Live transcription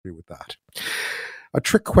Agree with that. A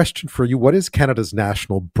trick question for you. What is Canada's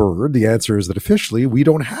national bird? The answer is that officially we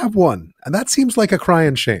don't have one. And that seems like a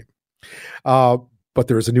crying shame. But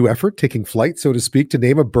there is a new effort taking flight, so to speak, to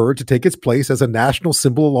name a bird to take its place as a national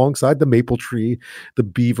symbol alongside the maple tree, the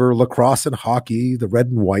beaver, lacrosse and hockey, the red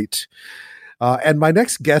and white. And my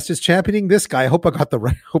next guest is championing this guy. I hope I got the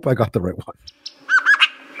right one.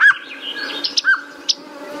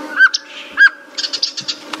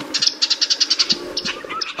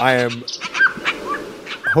 I am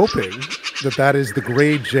hoping that is the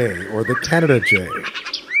Grey Jay or the Canada Jay.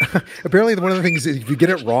 Apparently, one of the things is if you get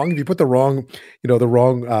it wrong, if you put the wrong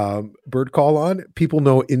bird call on, people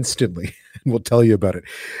know instantly and will tell you about it.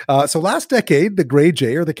 So last decade, the Grey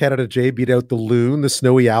Jay or the Canada Jay beat out the loon, the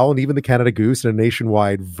snowy owl, and even the Canada goose in a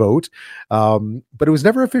nationwide vote. But it was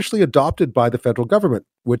never officially adopted by the federal government,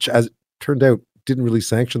 which, as it turned out, didn't really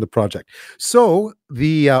sanction the project. So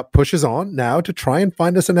the push is on now to try and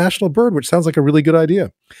find us a national bird, which sounds like a really good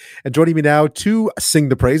idea. And joining me now to sing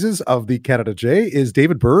the praises of the Canada Jay is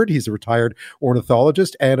David Bird. He's a retired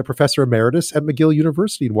ornithologist and a professor emeritus at McGill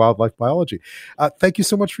University in wildlife biology. Thank you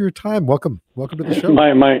so much for your time. Welcome to the show.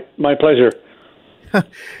 My pleasure.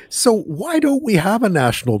 So why don't we have a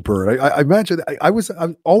national bird? I imagine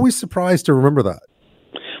I'm always surprised to remember that.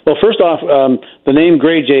 Well, first off, the name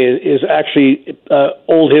Grey Jay is actually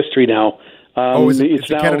old history now. It's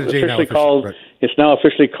now officially called. Right. It's now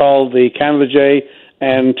officially called the Canada Jay,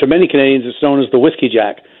 and to many Canadians, it's known as the Whiskey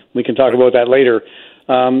Jack. We can talk about that later.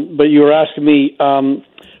 But you were asking me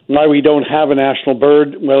why we don't have a national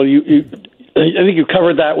bird. Well, I think you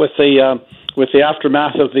covered that with the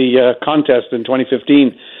aftermath of the contest in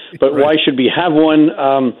 2015. But right. Why should we have one?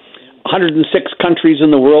 106 countries in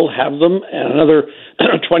the world have them, and another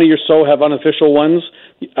 20 or so have unofficial ones.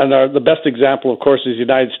 And the best example, of course, is the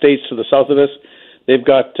United States to the south of us. They've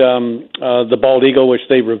got the bald eagle, which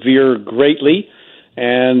they revere greatly.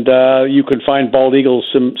 And you can find bald eagle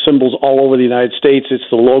symbols all over the United States. It's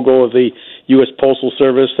the logo of the U.S. Postal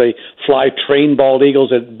Service. They fly trained bald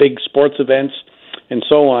eagles at big sports events and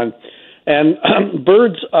so on. And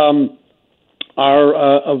birds are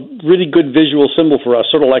a really good visual symbol for us,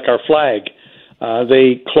 sort of like our flag.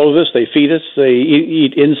 They clothe us, they feed us, they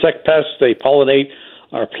eat insect pests, they pollinate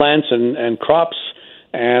our plants and crops,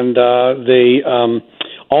 and they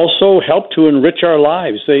also help to enrich our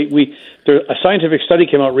lives. A scientific study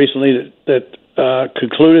came out recently that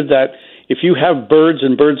concluded that if you have birds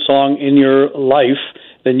and birdsong in your life,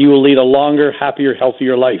 then you will lead a longer, happier,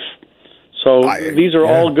 healthier life. So these are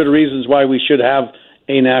all good reasons why we should have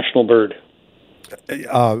a national bird.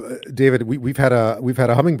 David, we've had a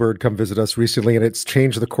hummingbird come visit us recently, and it's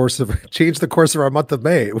changed the course of our month of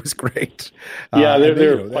May. It was great. Yeah,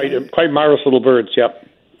 they're quite marvelous little birds. Yep.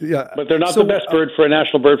 Yeah, but they're not the best bird for a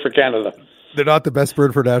national bird for Canada. They're not the best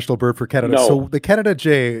bird for a national bird for Canada. No. So the Canada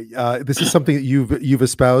Jay, this is something that you've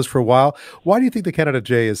espoused for a while. Why do you think the Canada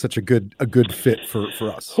Jay is such a good fit for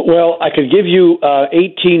us? Well, I could give you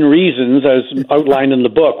 18 reasons as outlined in the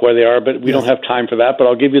book where they are, but we don't have time for that. But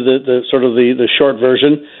I'll give you the short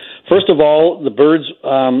version. First of all, the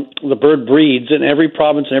bird breeds in every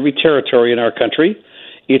province and every territory in our country.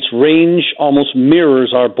 Its range almost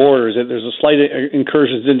mirrors our borders. There's a slight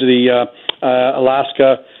incursions into the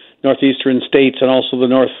Alaska, northeastern states, and also the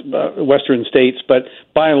northwestern states. But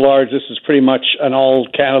by and large, this is pretty much an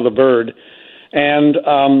all-Canada bird. And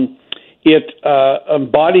it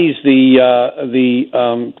embodies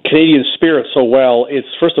the Canadian spirit so well.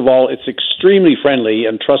 First of all, it's extremely friendly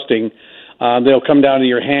and trusting. They'll come down to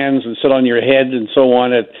your hands and sit on your head and so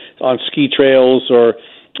on on ski trails or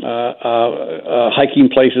hiking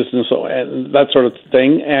places and that sort of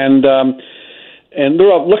thing. And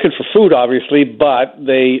they're looking for food, obviously, but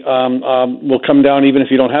they will come down even if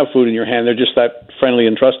you don't have food in your hand. They're just that friendly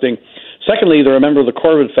and trusting. Secondly, they're a member of the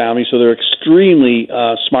corvid family, so they're extremely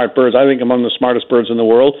smart birds. I think among the smartest birds in the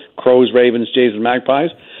world: crows, ravens, jays, and magpies.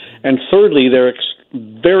 And thirdly, they're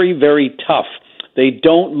very, very tough. They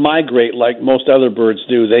don't migrate like most other birds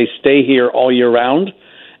do. They stay here all year round,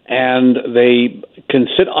 and they can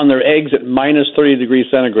sit on their eggs at minus 30 degrees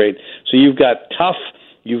centigrade. So you've got tough,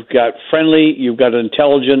 you've got friendly, you've got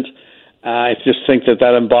intelligent. I just think that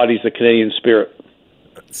embodies the Canadian spirit.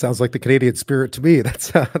 Sounds like the Canadian spirit to me.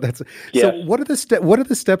 That's yes. So what are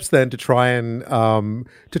the steps then to try and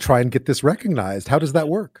get this recognized? How does that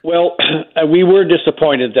work? Well, we were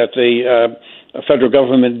disappointed that the federal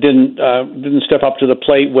government didn't step up to the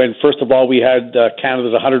plate when, first of all, we had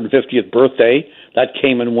Canada's 150th birthday. That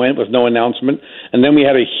came and went with no announcement. And then we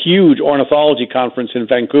had a huge ornithology conference in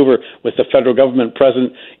Vancouver with the federal government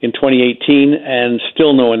present in 2018 and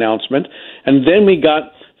still no announcement. And then we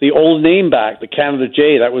got the old name back, the Canada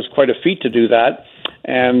Jay. That was quite a feat to do that.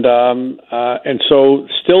 And so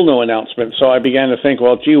still no announcement. So I began to think,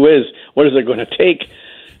 well, gee whiz, what is it going to take?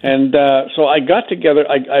 And so I got together,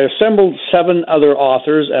 I assembled 7 other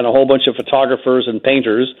authors and a whole bunch of photographers and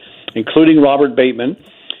painters, including Robert Bateman,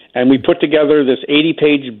 and we put together this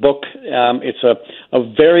 80-page book. It's a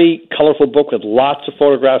very colorful book with lots of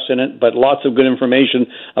photographs in it, but lots of good information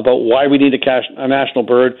about why we need a national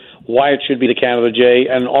bird, why it should be the Canada Jay,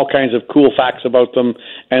 and all kinds of cool facts about them,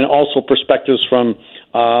 and also perspectives from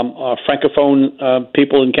Francophone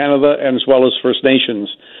people in Canada and as well as First Nations.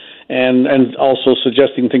 And also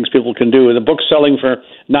suggesting things people can do. And the book's selling for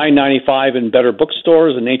 $9.95 in better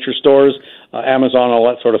bookstores and nature stores, Amazon, all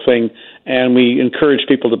that sort of thing. And we encourage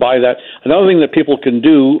people to buy that. Another thing that people can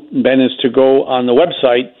do, Ben, is to go on the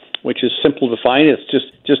website, which is simple to find. It's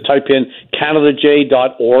just type in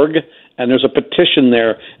canadaj.org, and there's a petition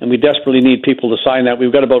there, and we desperately need people to sign that.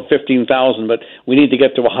 We've got about 15,000, but we need to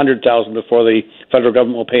get to 100,000 before the federal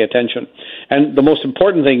government will pay attention. And the most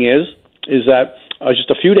important thing is that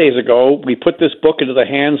just a few days ago, we put this book into the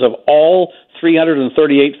hands of all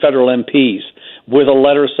 338 federal MPs with a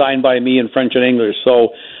letter signed by me in French and English. So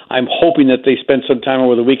I'm hoping that they spend some time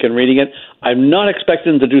over the weekend reading it. I'm not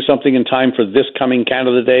expecting to do something in time for this coming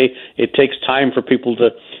Canada Day. It takes time for people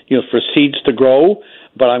to, for seeds to grow,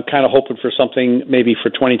 but I'm kind of hoping for something maybe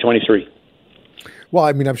for 2023. Well,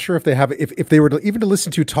 I mean, I'm sure if they were even to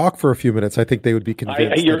listen to you talk for a few minutes, I think they would be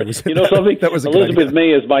convinced. Something. That was Elizabeth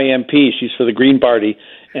May is my MP. She's for the Green Party,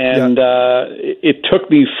 and it took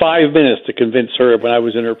me 5 minutes to convince her when I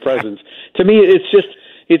was in her presence. To me, it's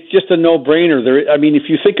just a no-brainer. If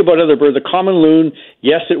you think about other birds, the common loon,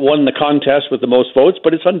 yes, it won the contest with the most votes,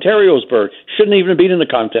 but it's Ontario's bird. Shouldn't even have been in the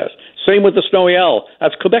contest. Same with the snowy owl.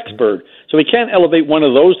 That's Quebec's bird. So we can't elevate one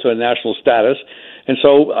of those to a national status. And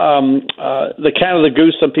so the Canada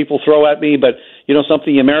goose, some people throw at me, but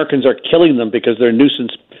something, Americans are killing them because they're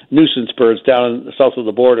nuisance birds down south of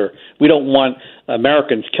the border. We don't want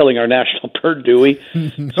Americans killing our national bird, do we?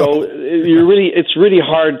 No. So it's really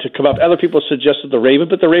hard to come up. Other people suggested the raven,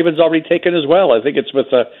 but the raven's already taken as well. I think it's with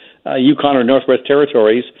Yukon or Northwest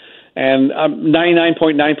Territories. And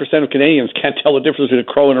 99.9% of Canadians can't tell the difference between a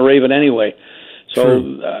crow and a raven anyway. So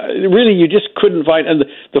really, you just couldn't find. And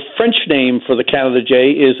the French name for the Canada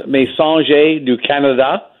Jay is Messager du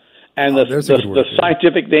Canada, and the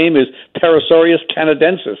scientific name is Parasaurus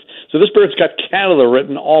canadensis. So this bird's got Canada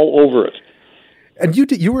written all over it. And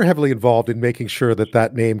you were heavily involved in making sure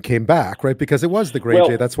that name came back, right? Because it was the Grey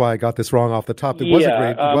Jay. That's why I got this wrong off the top. It was the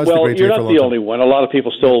Grey Jay. You're not the only one. A lot of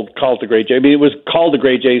people still call it the Grey Jay. It was called the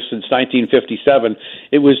Grey Jay since 1957.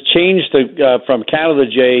 It was changed from Canada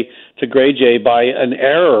Jay to Grey Jay by an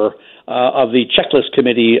error of the checklist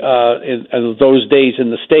committee in those days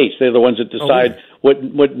in the States. They're the ones that decide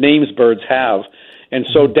what names birds have. And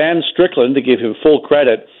so Dan Strickland, to give him full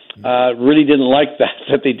credit, really didn't like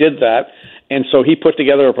that they did that. And so he put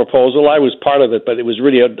together a proposal. I was part of it, but it was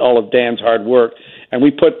really all of Dan's hard work. And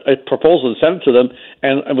we put a proposal and sent it to them,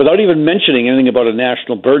 and without even mentioning anything about a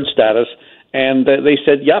national bird status. And they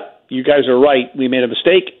said, yep, you guys are right. We made a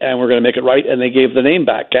mistake, and we're going to make it right. And they gave the name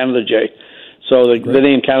back, Canada Jay. So the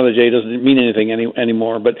name Canada Jay doesn't mean anything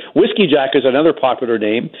anymore. But Whiskey Jack is another popular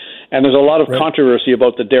name, and there's a lot of controversy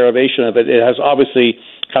about the derivation of it. It has obviously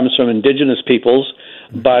comes from indigenous peoples,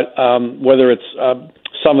 but whether it's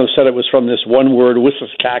some have said it was from this one word,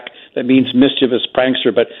 Wissiscak, that means mischievous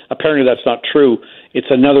prankster, but apparently that's not true.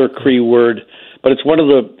 It's another Cree word, but it's one of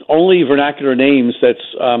the only vernacular names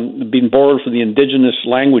that's been borrowed from the indigenous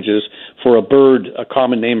languages for a bird, a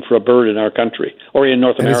common name for a bird in our country, or in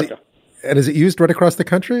North America. And is it used right across the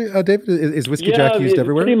country, David? Is Whiskey Jack used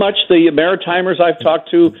everywhere? Pretty much. The Maritimers I've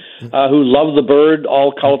talked to who love the bird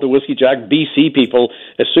all call it the Whiskey Jack. BC people,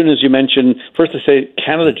 as soon as you mention, first they say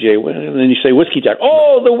Canada Jay, and then you say Whiskey Jack.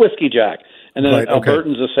 Oh, the Whiskey Jack. And then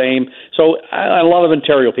Albertan's the same. So a lot of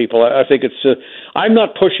Ontario people, I think it's... I'm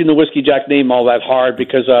not pushing the Whiskey Jack name all that hard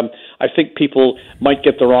because I think people might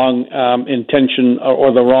get the wrong intention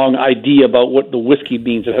or the wrong idea about what the whiskey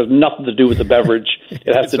means. It has nothing to do with the beverage.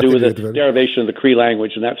 It has to do with the derivation of the Cree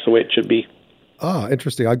language, and that's the way it should be. Ah,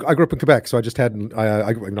 interesting. I grew up in Quebec, so I just had. Me too.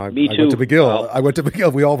 I went to McGill. Wow. I went to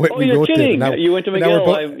McGill. We all went. You're kidding? You went to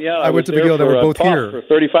McGill? I went to McGill. They were both here for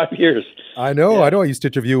 35 years. I know. Yeah. I know. I used to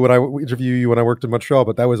interview you when I worked in Montreal,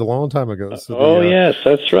 but that was a long time ago. So yes,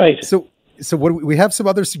 that's right. So what we have some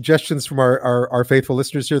other suggestions from our faithful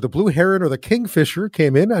listeners here. The blue heron or the kingfisher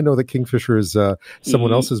came in. I know that kingfisher is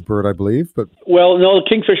someone else's bird, I believe. But well, no, the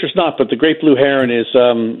kingfisher's not. But the great blue heron is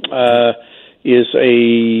that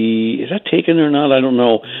taken or not? I don't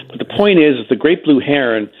know. But the point is the great blue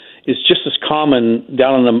heron is just as common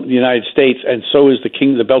down in the United States, and so is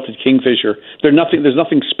the belted kingfisher. There's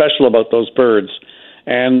nothing special about those birds.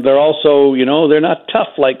 And they're also, they're not tough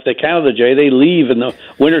like the Canada jay. They leave in the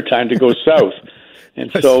wintertime to go south.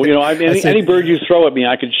 And so, any bird you throw at me,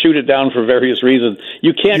 I could shoot it down for various reasons.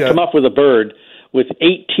 You can't come up with a bird with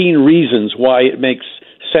 18 reasons why it makes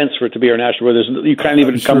sense for it to be our national bird. You can't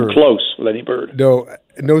even come close with any bird.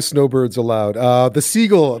 No snowbirds allowed. The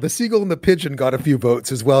seagull and the pigeon got a few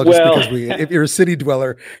votes as well, because if you're a city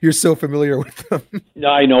dweller, you're so familiar with them.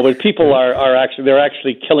 I know, but people are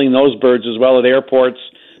actually killing those birds as well at airports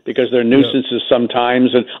because they're nuisances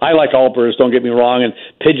sometimes. And I like all birds, don't get me wrong. And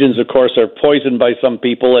pigeons, of course, are poisoned by some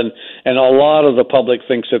people, and a lot of the public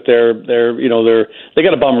thinks that they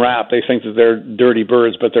got a bum rap. They think that they're dirty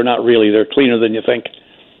birds, but they're not really. They're cleaner than you think.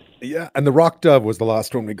 Yeah, and the rock dove was the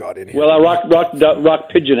last one we got in here. Well, a rock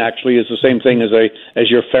pigeon actually is the same thing as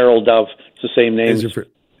your feral dove. It's the same name.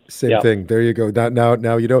 Same thing. There you go.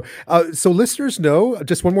 Now you know. So listeners know,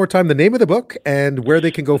 just one more time, the name of the book and where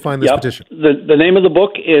they can go find this petition. The name of the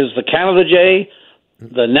book is The Canada Jay,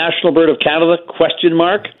 the National Bird of Canada, ?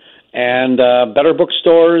 And better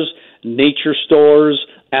bookstores, nature stores,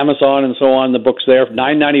 Amazon, and so on. The book's there,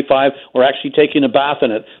 $9.95. We're actually taking a bath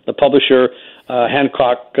in it. The publisher,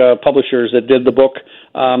 Hancock Publishers, that did the book,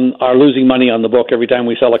 are losing money on the book every time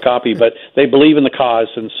we sell a copy, but they believe in the cause.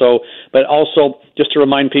 And so, but also, just to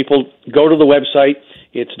remind people, go to the website.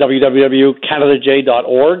 It's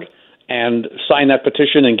www.canadajay.org and sign that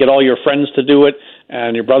petition and get all your friends to do it,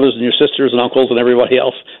 and your brothers and your sisters and uncles and everybody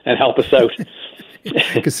else, and help us out.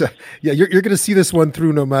 Because you're going to see this one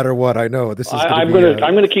through no matter what. I know this is. I'm going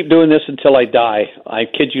to keep doing this until I die. I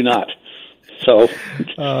kid you not. So,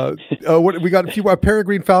 what we got? A few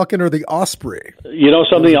peregrine falcon or the osprey. You know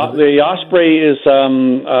something? The osprey is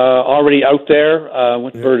already out there.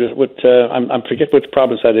 What bird is? I forget which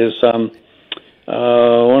province that is. One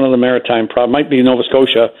of the maritime provinces, might be Nova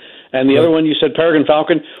Scotia. And the other one, you said peregrine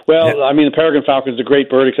falcon. Well, I mean, the peregrine falcon is a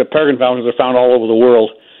great bird, except peregrine falcons are found all over the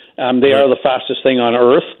world. They are the fastest thing on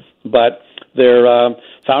Earth, but they're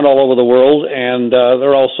found all over the world, and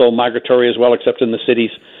they're also migratory as well, except in the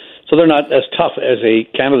cities. So they're not as tough as a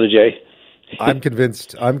Canada jay. I'm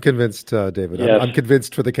convinced, David. Yes. I'm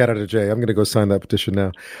convinced for the Canada jay. I'm going to go sign that petition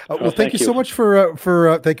now. Well, thank you so much for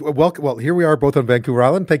thank you. Welcome. Well, here we are, both on Vancouver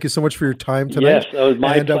Island. Thank you so much for your time tonight. Yes, it was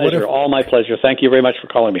my pleasure. All my pleasure. Thank you very much for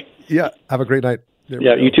calling me. Yeah, have a great night.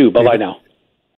 You too. Bye-bye now.